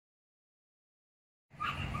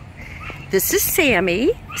This is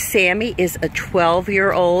Sammy. Sammy is a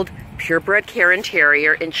 12-year-old purebred Cairn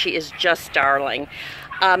Terrier, and she is just darling.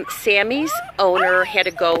 Sammy's owner had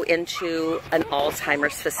to go into an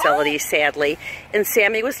Alzheimer's facility, sadly, and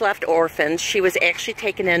Sammy was left orphaned. She was actually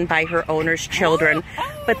taken in by her owner's children,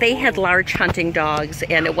 but they had large hunting dogs,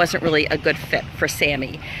 and it wasn't really a good fit for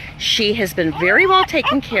Sammy. She has been very well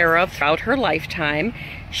taken care of throughout her lifetime.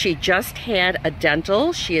 She just had a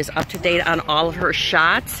dental. She is up to date on all of her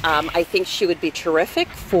shots. I think she would be terrific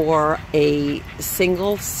for a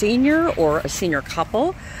single senior or a senior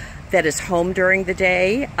couple that is home during the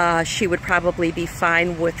day. She would probably be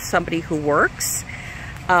fine with somebody who works.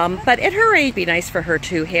 But at her age, it'd be nice for her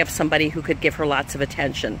to have somebody who could give her lots of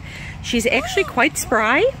attention. She's actually quite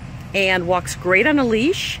spry and walks great on a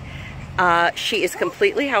leash. She is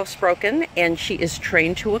completely housebroken, and she is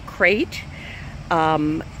trained to a crate.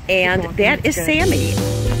 And that is Sammy.